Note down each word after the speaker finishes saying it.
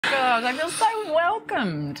gosh, I feel so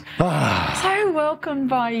welcomed. So welcomed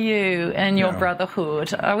by you and your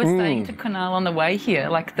brotherhood. I was saying to Kunal on the way here,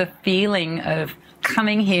 like the feeling of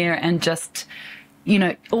coming here and just, you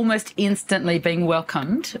know, almost instantly being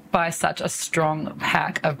welcomed by such a strong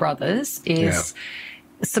pack of brothers is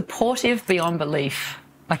supportive beyond belief.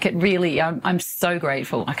 Like it really, I'm so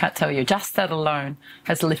grateful. I can't tell you, just that alone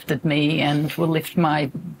has lifted me and will lift my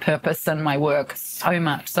purpose and my work so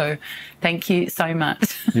much. So thank you so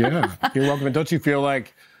much. Yeah, you're welcome. And don't you feel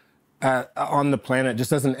like on the planet,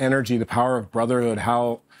 just as an energy, the power of brotherhood,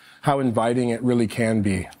 how inviting it really can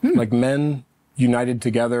be. Like men united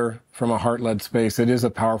together from a heart-led space, it is a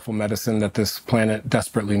powerful medicine that this planet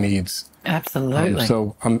desperately needs. Absolutely.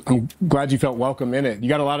 So I'm glad you felt welcome in it. You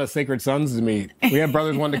got a lot of sacred sons to meet. We had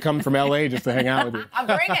brothers wanting to come from LA just to hang out with you. I'll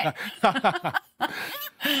bring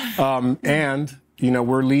it. And, you know,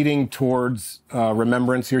 we're leading towards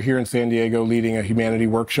Remembrance. You're here in San Diego leading a humanity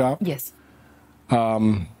workshop. Yes.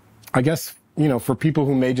 I guess, you know, for people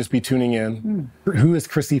who may just be tuning in, who is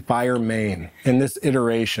Chrissie Fire Mane in this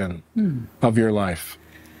iteration of your life?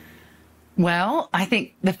 Well, I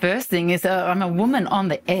think the first thing is I'm a woman on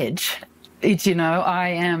the edge. You know, I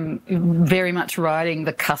am very much riding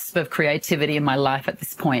the cusp of creativity in my life at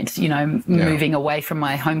this point, you know, moving away from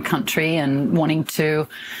my home country and wanting to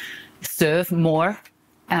serve more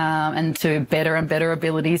and to better and better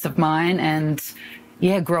abilities of mine. And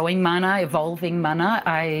growing mana, evolving mana.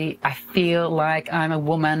 I feel like I'm a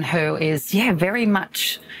woman who is, very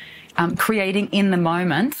much creating in the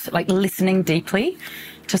moment, like listening deeply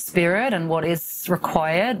to spirit and what is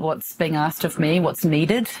required, what's being asked of me, what's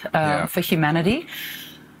needed for humanity.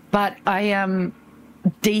 But I am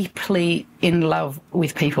deeply in love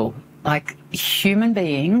with people. Like human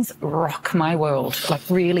beings rock my world. Like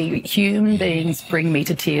really, human beings bring me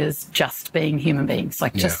to tears just being human beings.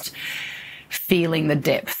 Like just feeling the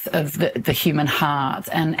depth of the human heart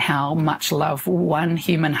and how much love one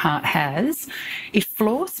human heart has. It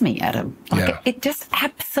floors me, Adam. Like it just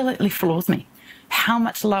absolutely floors me. How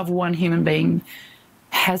much love one human being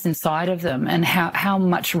has inside of them and how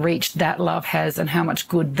much reach that love has and how much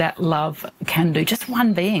good that love can do. Just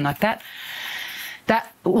one being like that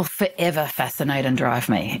will forever fascinate and drive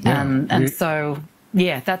me. I'm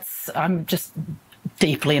just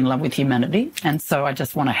deeply in love with humanity. And so I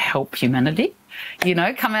just want to help humanity, you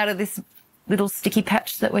know, come out of this little sticky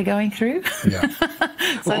patch that we're going through. Yeah.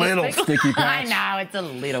 So little sticky patch. I know, it's a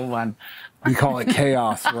little one. We call it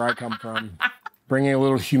chaos where I come from. Bringing a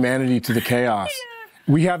little humanity to the chaos.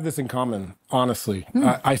 Yeah. We have this in common, honestly.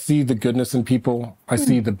 I see the goodness in people. I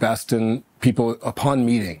see the best in people upon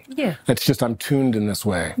meeting. Yeah. It's just I'm tuned in this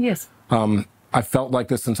way. Yes. I felt like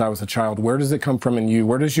this since I was a child. Where does it come from in you?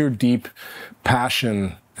 Where does your deep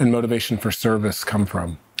passion and motivation for service come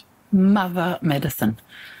from? Mother medicine.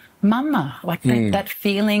 Mama. Like that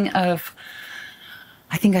feeling of,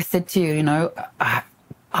 I think I said to you, you know,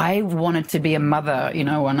 I wanted to be a mother, you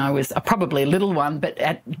know, when I was probably a little one, but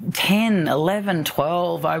at 10, 11,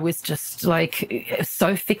 12, I was just like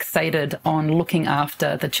so fixated on looking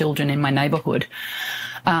after the children in my neighborhood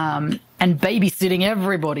and babysitting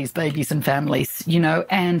everybody's babies and families, you know,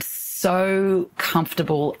 and so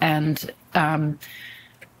comfortable and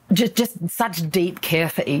just such deep care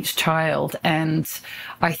for each child. And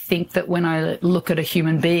I think that when I look at a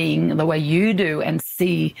human being the way you do and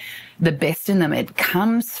see the best in them, it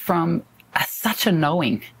comes from such a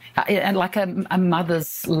knowing and like a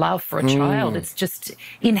mother's love for a child. It's just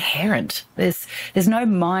inherent. There's no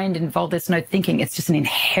mind involved. There's no thinking. It's just an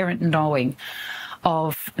inherent knowing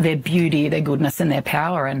of their beauty, their goodness and their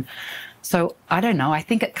power. And so I don't know. I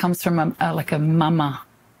think it comes from like a mama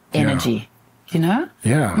energy. You know?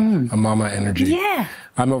 Yeah, a mama energy. Yeah.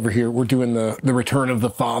 I'm over here, we're doing the return of the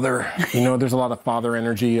father. You know, there's a lot of father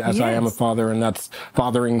energy as I am a father, and that's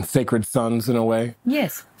fathering sacred sons in a way.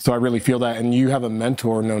 Yes. So I really feel that. And you have a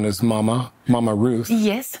mentor known as Mama Ruth.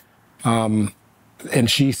 Yes. And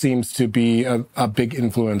she seems to be a big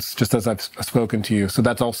influence, just as I've spoken to you. So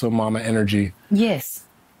that's also mama energy. Yes.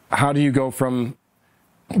 How do you go from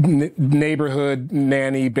neighborhood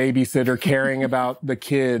nanny, babysitter, caring about the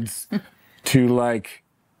kids to like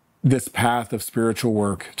this path of spiritual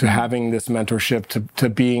work, to having this mentorship, to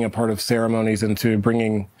being a part of ceremonies and to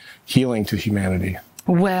bringing healing to humanity?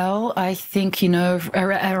 Well, I think, you know,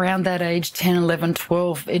 around that age, 10, 11,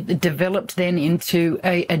 12, it developed then into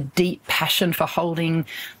a deep passion for holding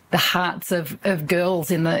the hearts of girls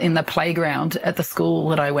in the playground at the school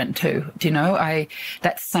that I went to. Do you know,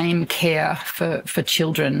 that same care for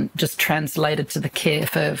children just translated to the care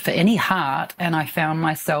for any heart. And I found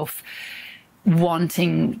myself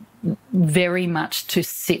wanting very much to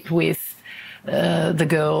sit with the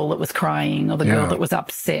girl that was crying or the girl that was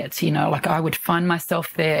upset, you know, like I would find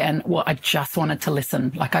myself there and I just wanted to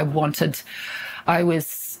listen. Like I was,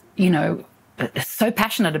 you know, so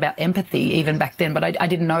passionate about empathy even back then, but I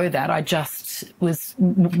didn't know that. I just was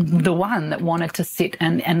the one that wanted to sit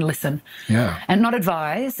and listen. Yeah. And not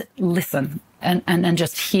advise, listen. And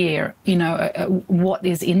just hear, you know, what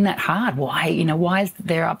is in that heart. Why, you know, why is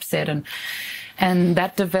they're upset? And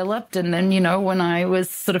that developed. And then, you know, when I was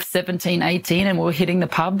sort of 17, 18 and we were hitting the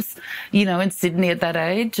pubs, you know, in Sydney at that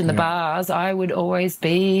age and the bars, I would always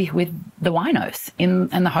be with the winos and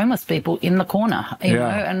the homeless people in the corner, you know,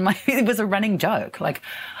 and it was a running joke. Like,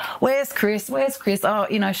 where's Chris? Where's Chris? Oh,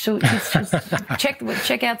 you know, she's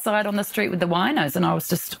check outside on the street with the winos. And I was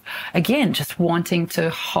just, again, just wanting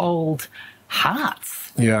to hold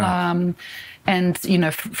hearts. Yeah. And, you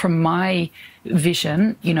know, from my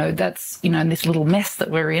vision, you know, that's, you know, in this little mess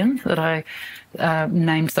that we're in that I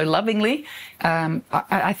named so lovingly,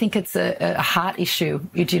 I think it's a heart issue.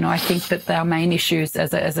 You know, I think that our main issues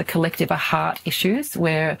as a collective are heart issues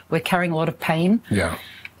where we're carrying a lot of pain. Yeah.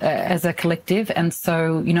 As a collective. And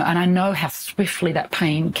so, you know, and I know how swiftly that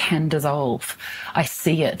pain can dissolve. I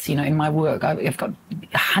see it, you know, in my work. I've got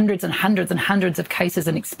hundreds and hundreds and hundreds of cases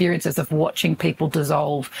and experiences of watching people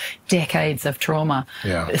dissolve decades of trauma.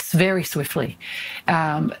 Yeah. It's very swiftly.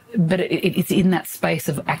 But it's in that space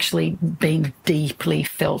of actually being deeply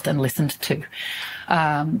felt and listened to.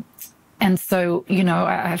 And so, you know,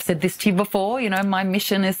 I've said this to you before, you know, my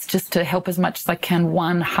mission is just to help as much as I can,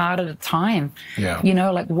 one heart at a time. Yeah. You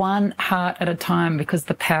know, like one heart at a time, because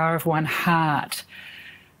the power of one heart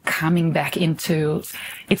coming back into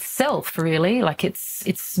itself, really, like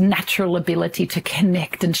its natural ability to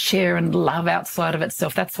connect and share and love outside of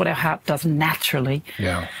itself. That's what our heart does naturally.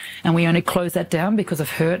 Yeah. And we only close that down because of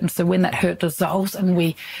hurt. And so when that hurt dissolves and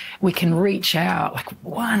we can reach out, like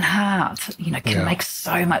one heart, you know, can make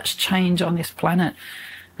so much change on this planet.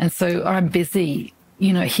 And so I'm busy,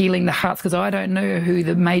 you know, healing the hearts because I don't know who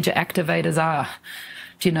the major activators are,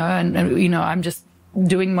 you know, and you know, I'm just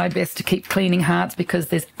doing my best to keep cleaning hearts because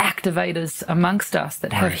there's activators amongst us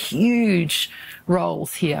that have huge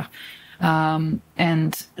roles here.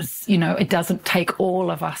 And, you know, it doesn't take all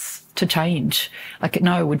of us to change. Like,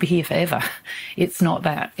 no, we'd be here forever. It's not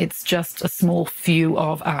that. It's just a small few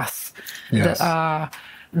of us that are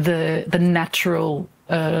the natural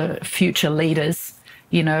future leaders.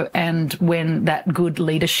 You know, and when that good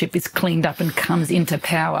leadership is cleaned up and comes into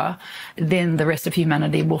power, then the rest of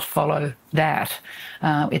humanity will follow that.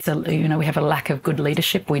 You know, we have a lack of good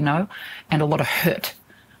leadership, we know, and a lot of hurt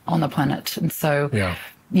on the planet. And so,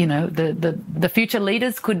 you know, the future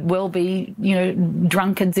leaders could well be, you know,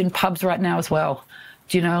 drunkards in pubs right now as well.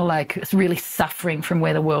 Do you know, like really suffering from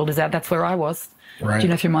where the world is at. That's where I was. Right. Do you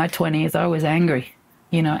know, through my 20s, I was angry,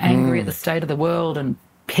 you know, angry at the state of the world and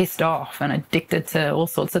pissed off and addicted to all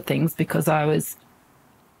sorts of things because I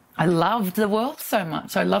loved the world so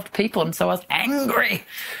much. I loved people, and so I was angry.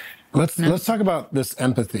 Let's talk about this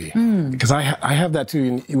empathy, because I have that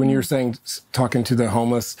too. When you were saying talking to the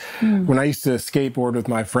homeless, when I used to skateboard with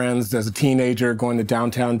my friends as a teenager, going to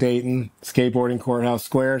downtown Dayton, skateboarding Courthouse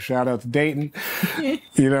Square, shout out to Dayton.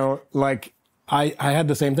 You know, like I had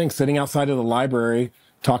the same thing, sitting outside of the library,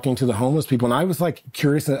 talking to the homeless people, and I was like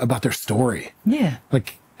curious about their story. Yeah.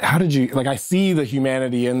 Like, how did you, like, I see the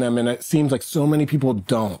humanity in them, and it seems like so many people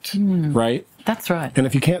don't, right? That's right. And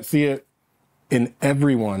if you can't see it in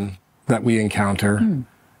everyone that we encounter,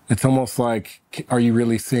 it's almost like, are you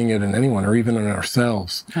really seeing it in anyone or even in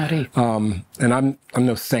ourselves? And I'm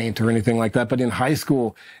no saint or anything like that, but in high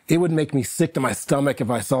school, it would make me sick to my stomach if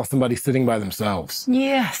I saw somebody sitting by themselves.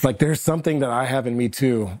 Yes. Like, there's something that I have in me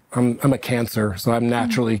too. I'm a Cancer, so I've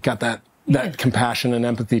naturally got that compassion and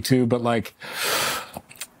empathy too, but like,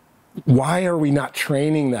 why are we not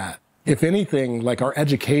training that? If anything, like, our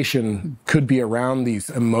education could be around these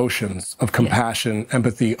emotions of compassion,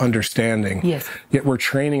 empathy, understanding. Yes. Yet we're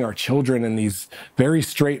training our children in these very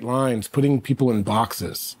straight lines, putting people in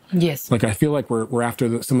boxes. Yes. Like, I feel like we're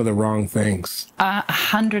after some of the wrong things.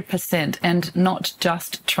 100%. And not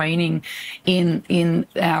just training in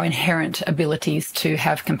our inherent abilities to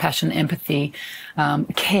have compassion, empathy,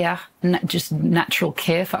 care, just natural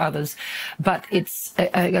care for others, but it's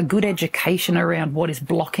a good education around what is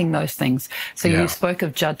blocking those things. So you spoke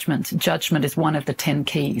of judgment. Judgment is one of the 10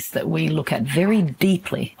 keys that we look at very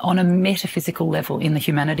deeply on a metaphysical level in the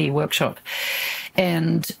Humanity Workshop.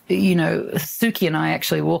 And, you know, Suki and I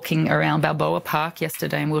actually walking around Balboa Park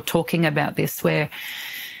yesterday, and we were talking about this, where,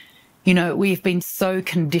 You know, we've been so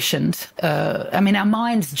conditioned. I mean, our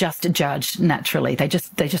minds just judge naturally. They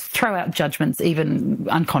just throw out judgments, even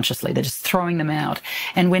unconsciously. They're just throwing them out.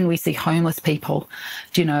 And when we see homeless people,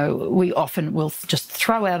 you know, we often will just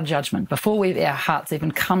throw out a judgment before our hearts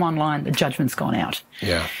even come online. The judgment's gone out.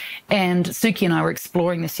 Yeah. And Suki and I were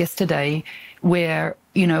exploring this yesterday, where,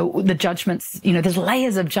 you know, the judgments, you know, there's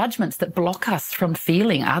layers of judgments that block us from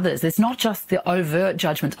feeling others. It's not just the overt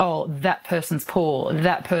judgment. Oh, that person's poor.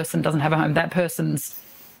 That person doesn't have a home. That person's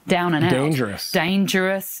down and out.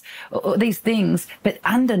 Dangerous. These things. But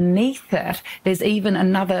underneath that, there's even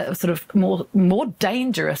another sort of more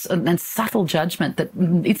dangerous and subtle judgment that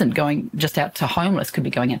isn't going just out to homeless. Could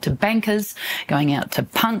be going out to bankers, going out to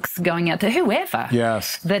punks, going out to whoever.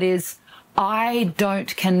 Yes. That is, I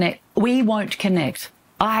don't connect. We won't connect.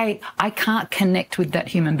 I can't connect with that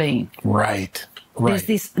human being. Right. There's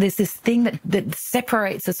this thing that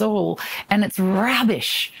separates us all, and it's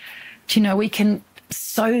rubbish. You know, we can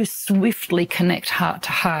so swiftly connect heart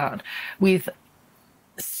to heart with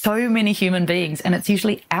so many human beings, and it's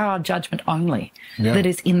usually our judgment only that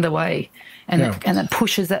is in the way. And it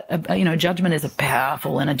pushes that, you know, judgment is a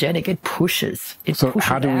powerful, energetic, it pushes. So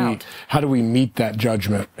how do we meet that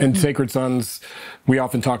judgment? In Sacred Sons, we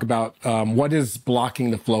often talk about what is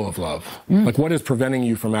blocking the flow of love? Like, what is preventing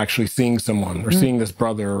you from actually seeing someone or seeing this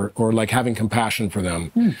brother or like having compassion for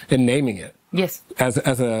them and naming it? Yes. As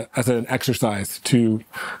an exercise to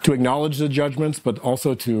acknowledge the judgments, but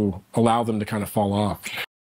also to allow them to kind of fall off.